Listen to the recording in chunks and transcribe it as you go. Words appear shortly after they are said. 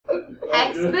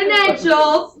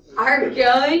exponentials are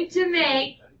going to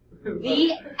make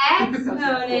the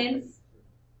exponents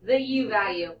the u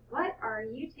value. What are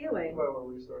you doing?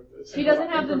 She doesn't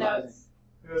have the notes.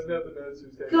 She doesn't have the notes.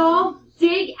 Go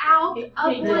dig out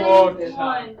a blank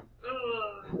one.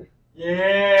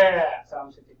 Yeah.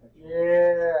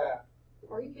 Yeah.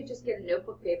 Or you could just get a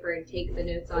notebook paper and take the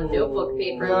notes on notebook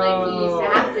paper like we used to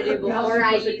have to do before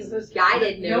I used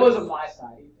guided notes. Noah's on my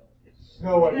side.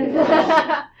 No one. Wait,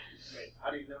 how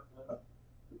do you know?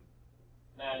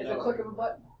 It's a click of a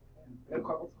button. No carpal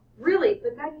tunnel. Really?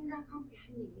 But that you're not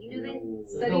comprehending. You know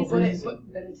that studies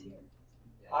But it's here.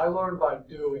 I learned by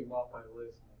doing, not by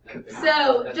listening.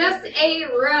 So, just a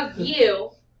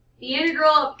review. The integral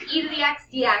of e to the x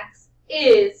dx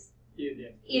is e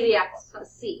to the x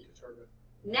plus c.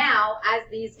 Now, as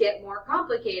these get more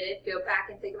complicated, go back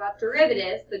and think about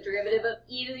derivatives. The derivative of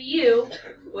e to the u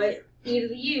was e to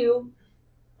the u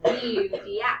du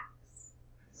dx.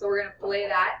 So we're going to play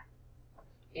that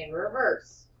in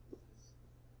reverse.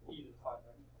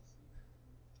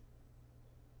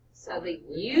 So the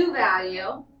u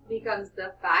value becomes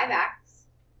the 5x.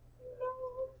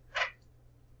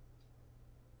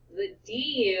 The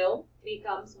du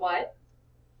becomes what?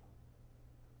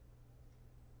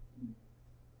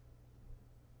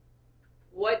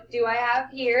 What do I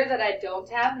have here that I don't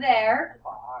have there?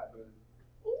 5.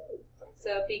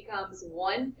 So it becomes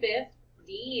 1/5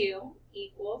 du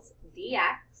equals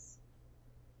dx.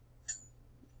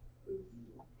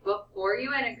 Before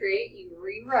you integrate, you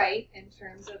rewrite in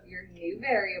terms of your new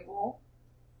variable.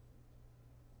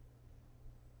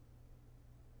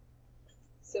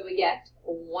 So we get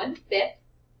 1/5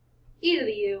 e to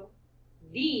the u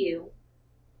du.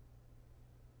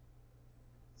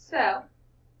 So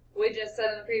we just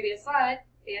said in the previous slide,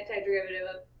 the antiderivative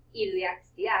of e to the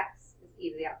x dx is e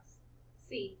to the x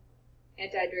c.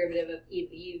 Antiderivative of e to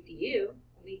the u du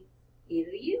will be e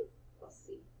to the u plus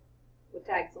c. What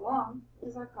tags along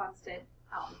is our constant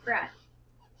out in front.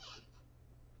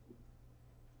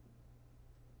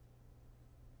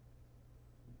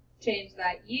 Change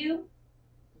that u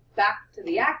back to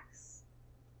the x,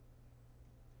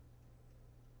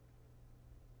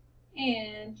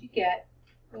 and you get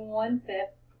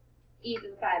 1/5 e to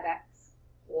the 5x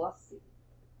plus c.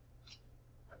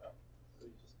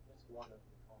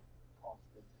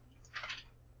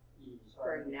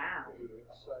 For now.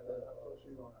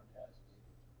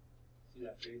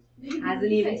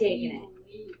 Hasn't even taken it.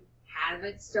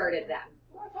 Haven't started them.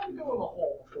 Why can't you go in the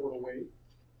hole before the wait?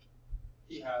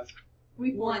 He has.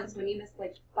 Once when you missed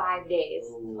like 5 days. I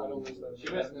don't miss that. She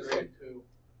missed the grade 2.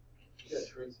 She got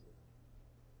Tracy.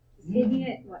 Taking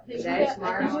it what today?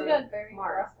 Tomorrow? She got very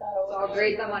Tomorrow. crossed out. So I'll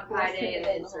grade them on Pi Day and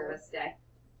then service day.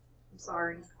 I'm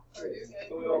sorry. So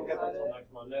we won't get that until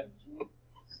next Monday.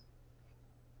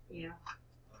 Yeah.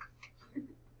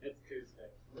 It's Tuesday.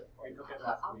 Or you took it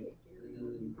last week.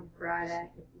 On Friday.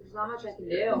 There's not much I can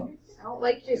do. I don't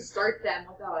like to start them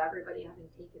without everybody having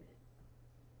taken it.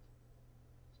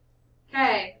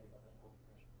 Okay.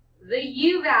 The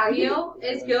u value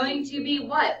is going to be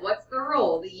what? What's the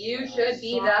rule? The u should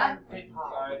be the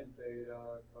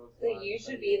u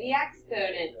should be the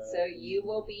exponent. So u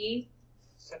will be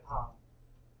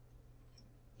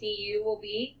du will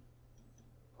be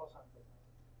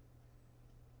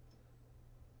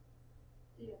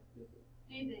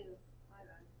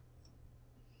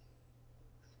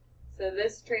so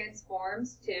this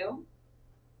transforms to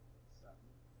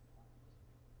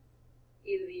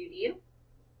e to the u du,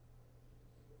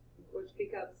 which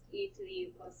becomes e to the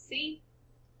u plus c,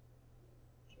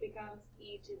 which becomes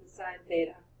e to the sine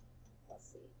theta plus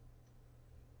c.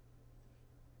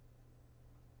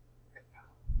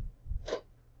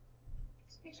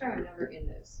 Just make sure I'm never in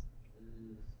this.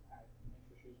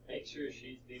 Make sure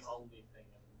she's the only thing.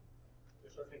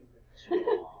 There's nothing.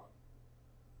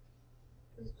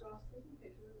 Is Josh taking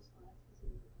pictures of this class?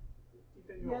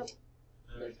 Yep.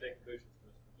 Take pictures.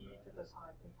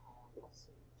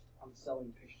 I'm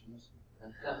selling pictures.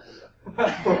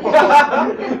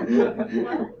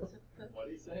 What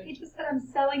do you say? He just said I'm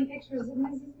selling pictures of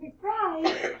Mrs. McBride.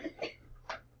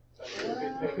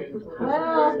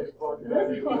 Well,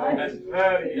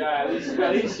 Yeah,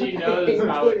 at least she knows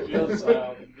how it feels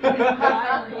to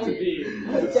be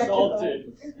assaulted.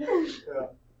 Yeah.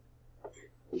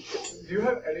 Do you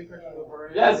have any pictures of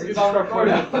her? Yes, it's on record.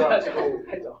 I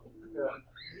don't.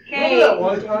 Okay,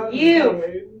 One time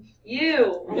you,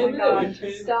 oh my god,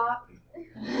 stop.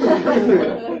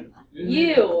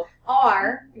 You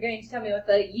are going to tell me what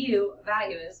the u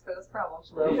value is for this problem.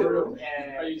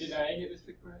 Are you denying it,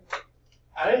 Mr. Craig?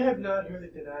 I have not heard the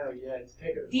denial yet.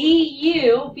 Take it.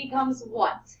 du becomes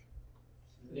what?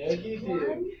 Negative.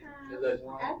 1/2 x to the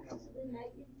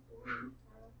negative 1/2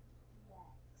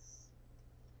 x.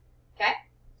 Okay.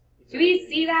 Do we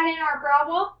see that in our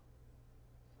problem?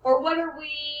 Or what are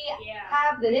we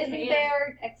have that isn't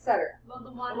there, etc.? Well,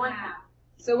 the 1/2.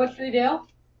 So what should we do?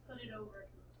 Put it over.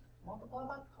 Multiply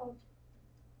by 12.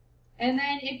 And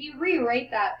then if you rewrite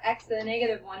that x to the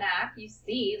negative 1/2, you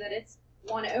see that it's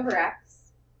 1 over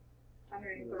x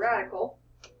underneath the radical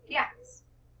dx.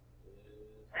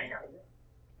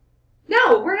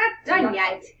 No, we're not done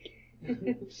yet.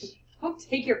 Don't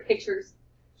take your pictures.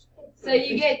 So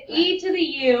you get e to the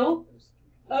u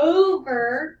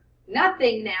over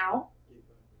nothing now,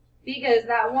 because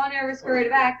that 1 over square root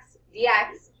of x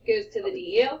dx goes to the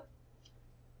du,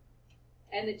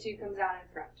 and the 2 comes out in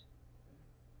front.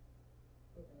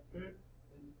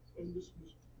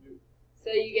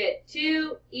 So you get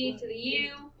 2 e to the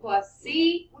u plus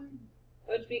c,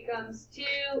 which becomes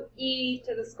 2 e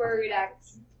to the square root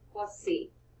x plus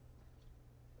c.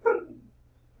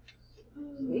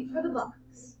 Wait for the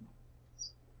box.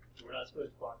 We're not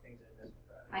supposed to block things in this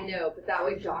one. I know, but that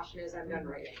way Josh knows I'm done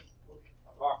writing.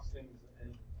 I box things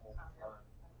in all the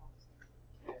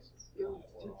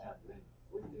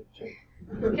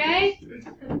time. Okay?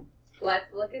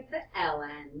 Let's look at the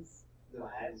ln's.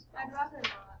 I'd rather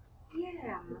not.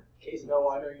 Yeah. Casey, no,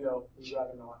 I know you know. You'd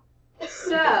rather not.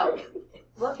 So,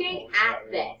 looking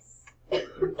at this,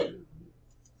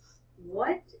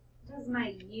 what does my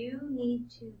u need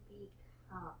to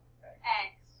become?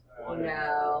 X.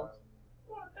 No.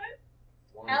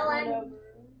 ln.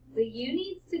 The u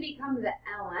needs to become the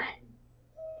ln.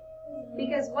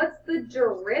 Because what's the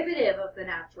derivative of the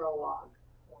natural log?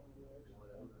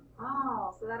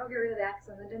 Oh, so that'll get rid of the x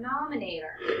in the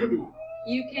denominator.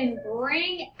 You can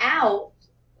bring out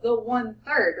the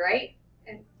 1/3, right?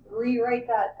 And rewrite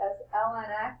that as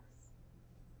ln x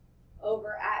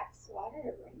over x. Why did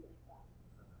it bring it that?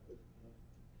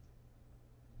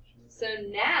 So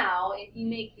now, if you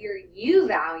make your u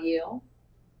value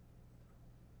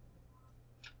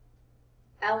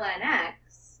ln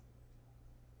x,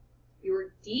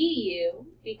 your du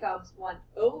becomes 1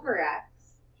 over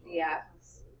x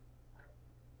dx.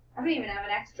 I don't even have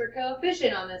an extra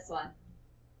coefficient on this one.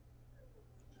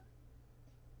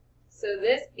 So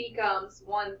this becomes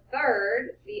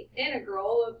 1/3 the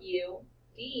integral of u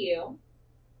du.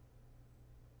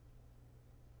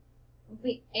 What's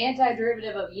the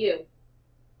antiderivative of u?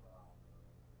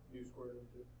 U squared root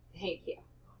of 2. Thank you.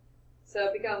 So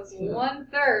it becomes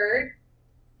 1/3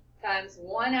 times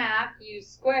 1/2 u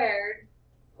squared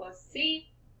plus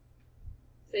c.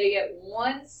 So you get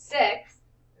 1/6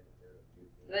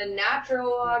 the natural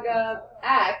log of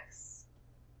x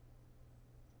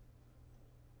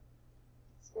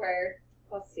squared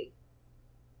plus c.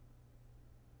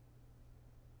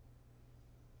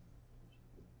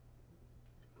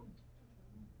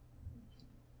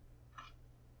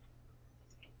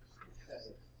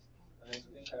 I think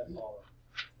that's all.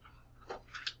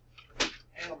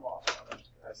 And I'm lost on it.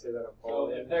 I say that I'm So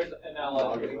following. if there's an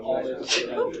ln, we always say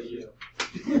that to you.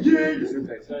 So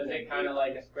is it kind of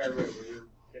like a square root? Where you,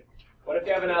 what if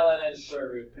you have an ln and square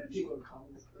root? So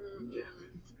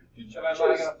am I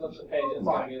going to flip the page? It's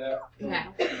going to be there. Okay.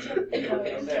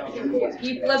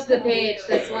 You flip the page.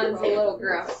 This one's a little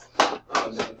gross.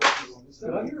 Did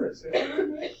I hear it say?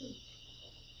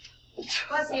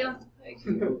 Bless you.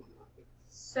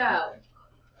 So,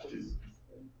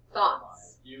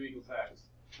 thoughts. U equals x.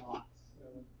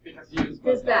 Because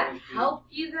Does that help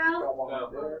you though?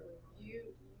 No. U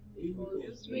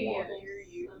equals me and your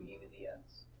u to the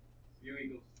x. U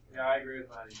equals. Yeah, I agree with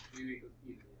Maddie. U equals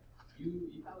e to the x. U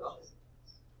equals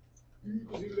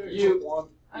U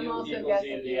I'm U also equals e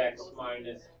guessing to the U x equals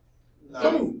minus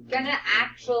It's gonna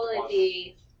actually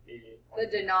be the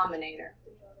denominator.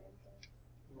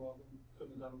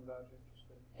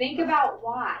 Think about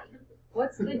why.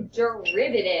 What's the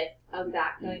derivative of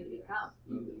that going to become?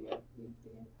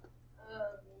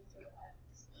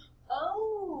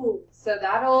 Oh, so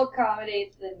that'll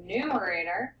accommodate the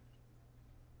numerator.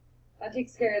 That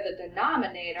takes care of the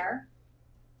denominator.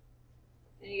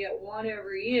 And you get 1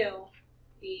 over u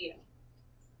du.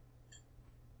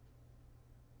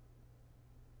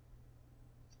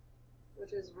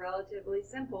 Which is relatively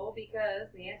simple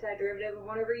because the antiderivative of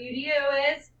 1 over u du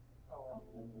is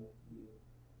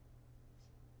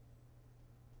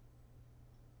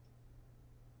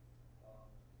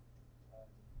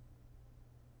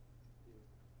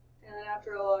and the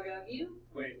natural log of u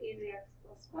Wait, e to the x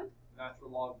plus 1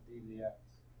 natural log of e to the x.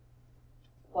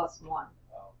 plus 1.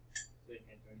 Oh, so you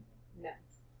can't do anything. No.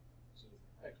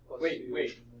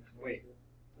 Wait.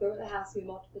 It has to be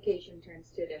multiplication turns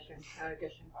to addition, not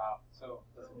addition. So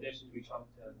the addition we chunk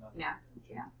to nothing. Yeah.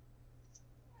 Yeah.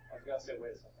 I was gonna say,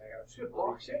 wait a second. I gotta Shit,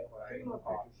 box, recheck what I bought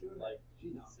like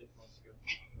 6 months ago.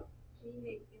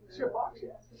 Sure, box, yeah.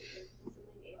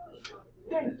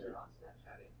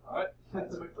 What?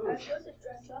 That's my I food. was supposed to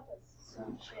dress up as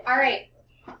some shit. All right.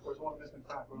 Where's one missing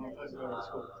crack? We're going to go to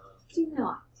school. Do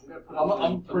not.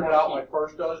 I'm printing out my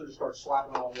first dozen and start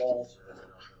slapping it on walls.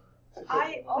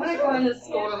 I I'm gonna go into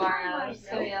school tomorrow. It's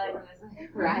gonna be like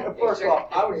right. First off,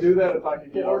 I would do that if I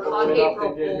could get On over April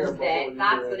Fool's Day.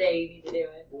 That's the day you need to do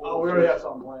it. Oh, we already have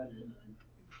something planned.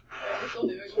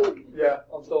 Yeah,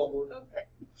 I'm still on board.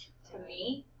 To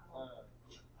me,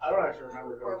 I don't actually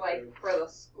remember. or like for the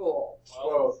school.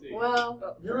 Well, let's see.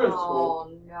 Well, you're in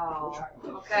school. oh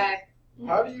no. Okay,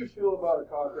 How do you feel about a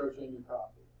cockroach in your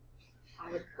coffee?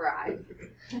 I would cry.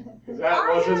 That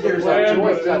wasn't your plan,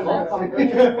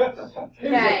 plan.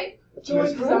 Okay,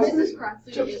 Joyce, Mrs.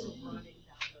 Crossley is running.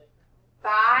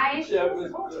 5 Yeah, it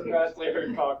was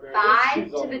translator cockroach. 5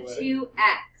 She's to on the way.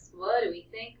 2x. What do we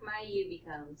think my u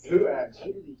becomes? Who asked?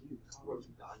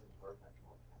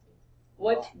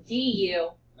 What's du?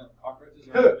 No, cockroaches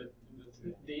are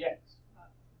with DX.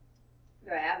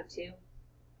 Do I have a 2?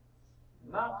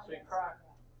 No, it's been crack.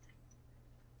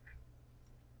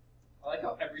 I like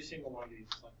how every single one of these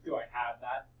is like, do I have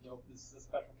that? Nope, this is a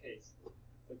special case.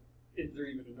 Like, is there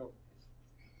even a normal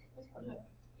case?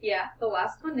 Yeah, the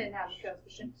last one didn't have a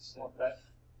coefficient. Want that?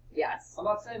 Yes. I'm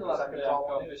not saying the last one Second didn't have a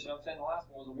problem. coefficient, I'm saying the last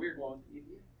one was a weird one with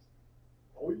EVX.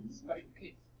 Oh, Special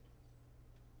case.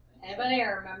 Anybody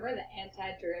remember the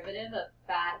antiderivative of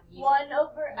fat u? 1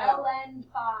 over No. ln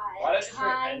Why did pi you say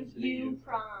times n to the u u?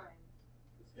 prime.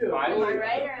 Five. Am I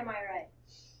right or am I right?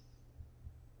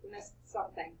 You missed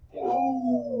something.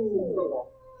 Ooh.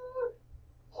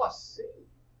 Plus C.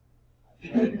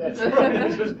 That's right.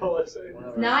 It's just plus C.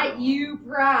 It's not u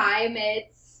prime,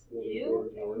 it's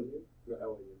U?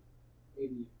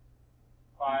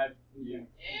 5 U.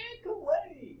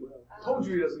 Told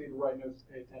you he doesn't need to write notes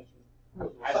to pay attention.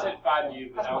 I said 5 U,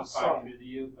 but That's that my was 5 son. to the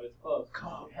U, but it's close.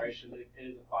 Right, so it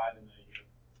is a 5 and then a U.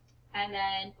 and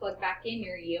then plug back in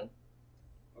your u.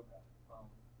 Okay.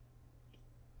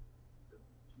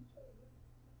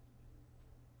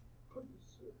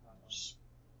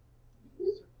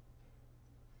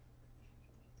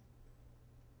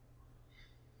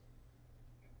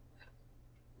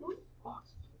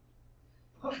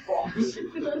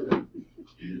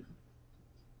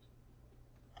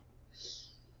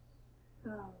 Oh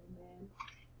man.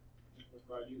 That's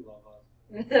why you love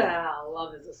us.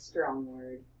 Love is a strong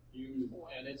word. You,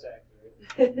 and it's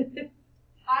accurate.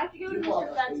 I have to go to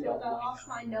Mr. Fenfield. I lost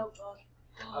my notebook.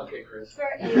 Okay, Chris. For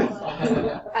A1.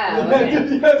 Oh, okay.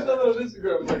 Yes, on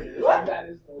Instagram. What?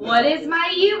 What is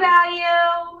my u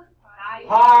value?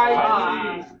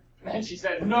 Hi. And she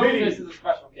said, no, Pity. this is a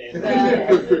special case.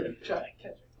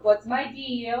 What's my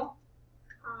du? I.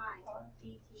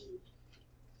 DT.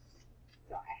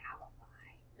 Do I have a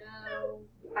phi? No.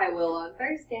 I will on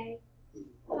Thursday.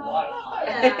 A lot of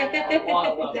Yeah. A lot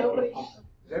of love. Nobody.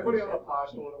 Is anybody on the pie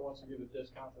store that wants to give a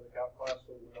discount to the calc class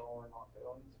so we all are not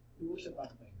failing?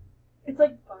 It's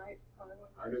like 5.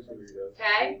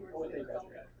 Okay.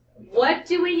 What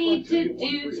do we need to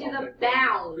do to the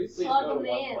bounds? Please Plug go to them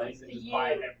one in place and to just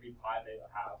buy you. every pie they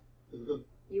have.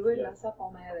 You would mess up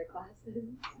all my other classes.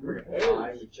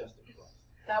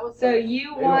 That was So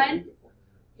U1,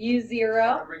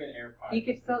 U0. I'm bringing air pie. You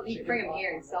could sell. You could bring them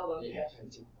here and sell them.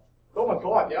 Oh my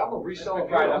god, yeah, I'm gonna resell them.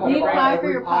 Right, I'm I'm gonna gonna buy buy every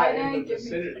for your pie pie in the day, give me-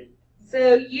 vicinity.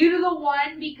 So U to the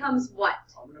 1 becomes what?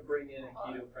 I'm going to bring in a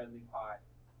keto-friendly pie.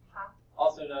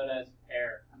 Also known as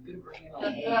air.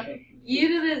 U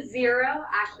to the 0.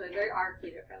 Actually, there are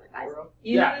keto friendly pies. U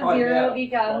Yeah, to the probably, 0 yeah.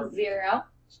 becomes 0.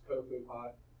 It's tofu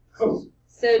pie.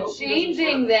 So Tofu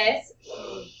changing this,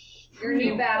 your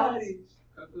new bounds.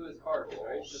 Tofu is carbs,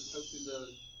 right? Just tofu's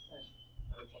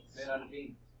made out of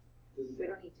beans. We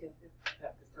don't need tofu. Yeah,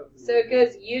 'cause tofu. So it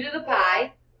goes U to the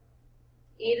pi,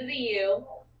 E to the U,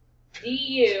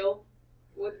 du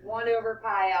with 1 over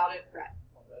pi out in front.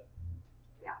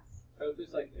 Yes.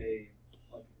 Tofu's like a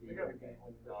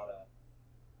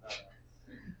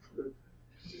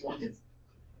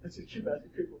not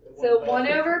So 1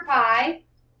 over pi,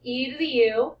 e to the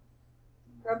u,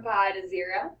 from pi to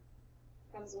 0,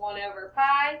 comes 1 over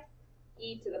pi,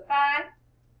 e to the pi,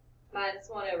 minus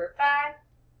 1 over pi,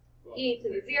 e to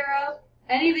the 0.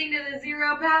 Anything to the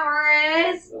 0 power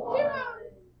is 0.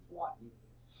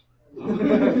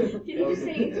 Did you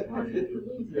say it's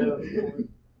 1?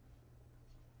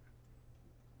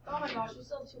 Oh my gosh, we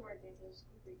still have 2 more examples.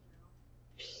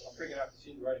 I'm freaking out because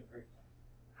she's writing great.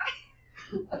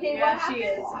 Okay, Yeah, what she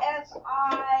happens is. if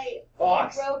I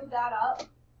Fox. broke that up?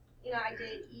 You know, I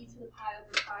did e to the pi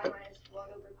over pi minus 1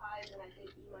 over pi, then I did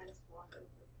e minus 1 over.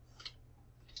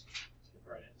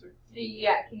 Right answer.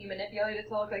 Yeah, can you manipulate it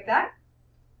to look like that?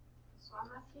 So I'm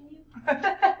asking you.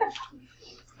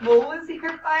 What was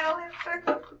your final answer?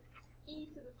 E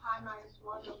to the pi minus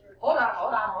 1 over Hold pi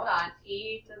on.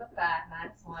 E to the fat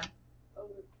minus 1. over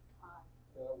pi.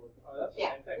 Oh, that's the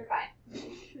Yeah, same thing. you're fine.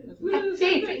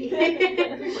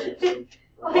 Changing.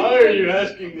 Why are you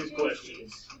asking these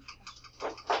questions?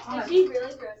 Did she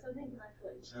really throw something in my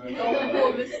foot?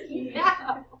 Oh, this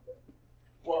now.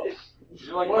 Well,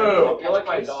 You're like, Whoa. you're like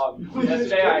my dog.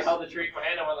 Yesterday I held the treat in my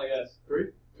hand and went like this. 3,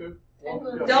 2,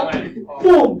 1. Don't.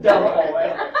 Boom! Down the hallway.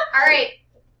 All right.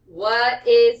 What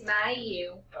is my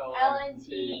U?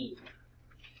 LNT.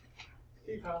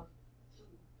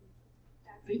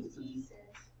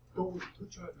 Don't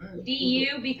touch my hand.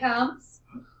 Du becomes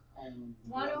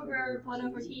 1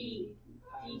 over t.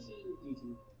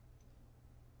 dt.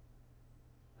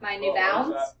 my new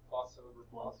bounds. Plus over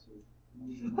plus.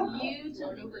 U to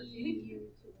the e, u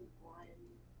to the 1.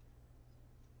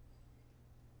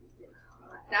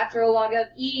 Natural log of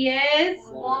E is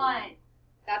 1.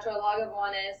 natural log of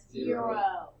 1 is 0.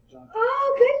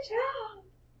 Oh, good job.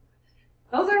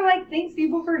 Those are like things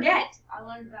people forget. I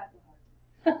learned that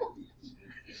the hard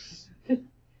way.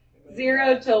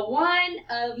 0 to 1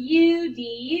 of U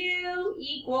du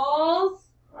equals.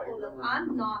 Hold on,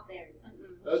 I'm not there yet.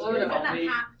 Those So are we're gonna gonna help me.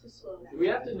 have to slow down. Do we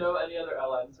have to know any other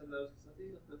LNs in those? Because I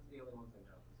think that's the only ones I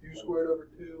know. U squared over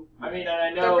 2. I mean, and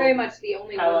I They're know very much the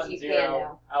only ones ln you can 0,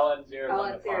 know. ln 0 is Ln 0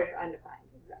 undefined. are undefined.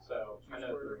 Exactly. So U I know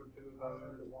squared 3. over 2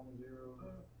 is 1 and 0.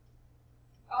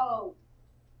 Oh.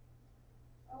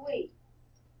 Oh, wait.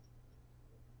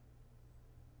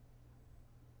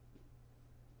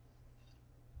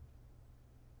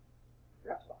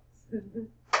 Take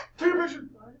a picture!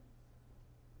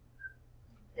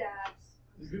 Dabs.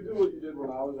 You could do what you did when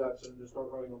I was absent and just start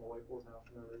writing on the whiteboard now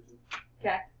for no reason.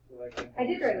 Okay. So that can- I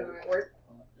did write it on my word.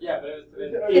 Yeah, but it was the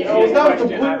It's easiest not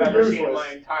question I've completely ever seen in useless.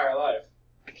 my entire life.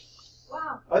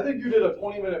 Wow. I think you did a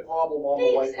 20-minute problem on the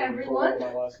Thanks, whiteboard for one of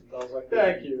my lessons. I was like,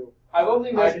 thank you. I've only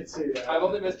I missed can see that. I've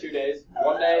only missed 2 days.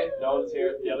 One day, no one was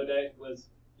here. The other day was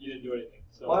you didn't do anything.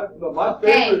 So My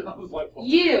Okay. favorite I was like, well,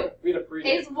 U we had a free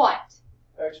day. is what?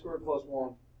 x squared plus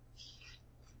 1.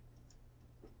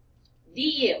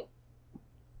 Du.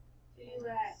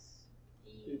 2x.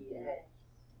 dx.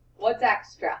 What's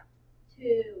extra?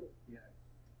 2. Yeah.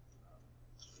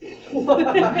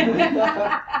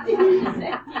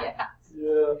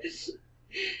 Yeah.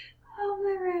 Oh,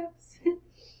 my ribs.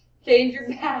 Change your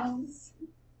bounds.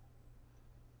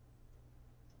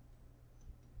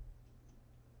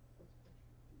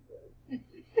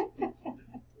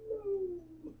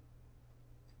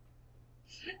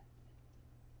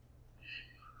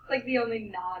 Like the only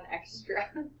non-extra.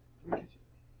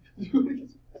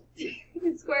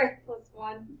 Square plus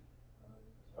 1.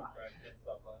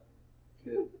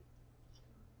 Good.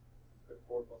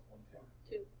 4 plus 1,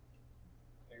 2. 2.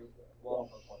 1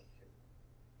 plus 1,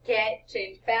 2. Okay,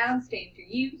 change bounds, change your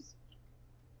use.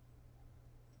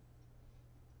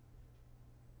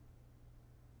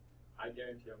 I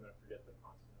guarantee I'm going to forget the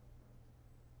constant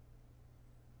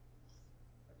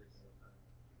every single time.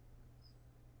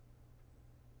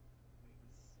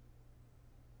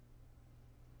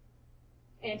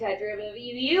 Antiderivative of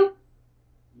u.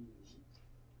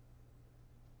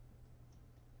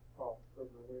 Oh, wait,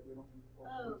 we don't need to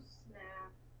Oh,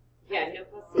 snap. Yeah, no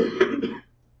plus C.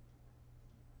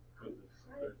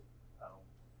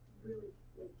 Really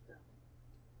waked up.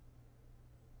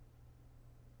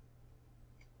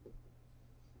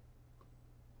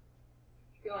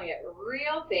 If you want to get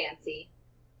real fancy.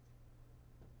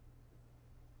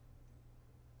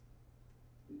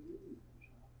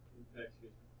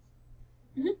 Excuse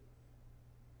Mhm. me.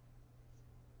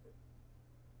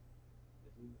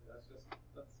 That's just,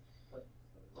 that's like,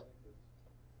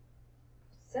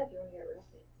 Said you want to get real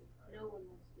fancy. No one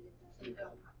wants to get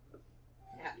that.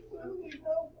 Yeah.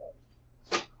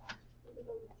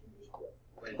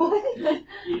 wait, What?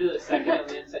 e to the second on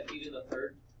the inside, e to the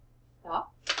third.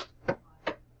 Stop.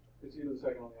 It's either the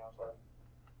second on the outside.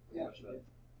 Yeah.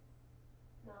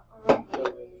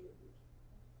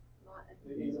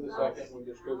 The e to the second would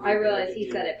distribute. I realize he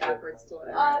said it backwards to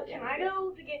whatever. Can I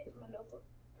go to get my notebook?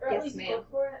 Or at Yes, least ma'am. look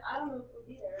for it? I don't know if it'll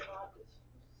be there or not.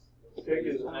 Pick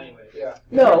is, Anyway. yeah.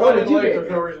 No, what If did you're you late, get?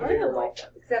 there's no reason to be here.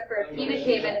 Except for if Peter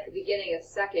came in at the beginning of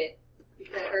second,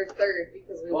 because, or third,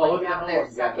 because we Well, went look at down how there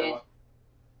much you got second. now.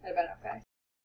 I'd have been okay.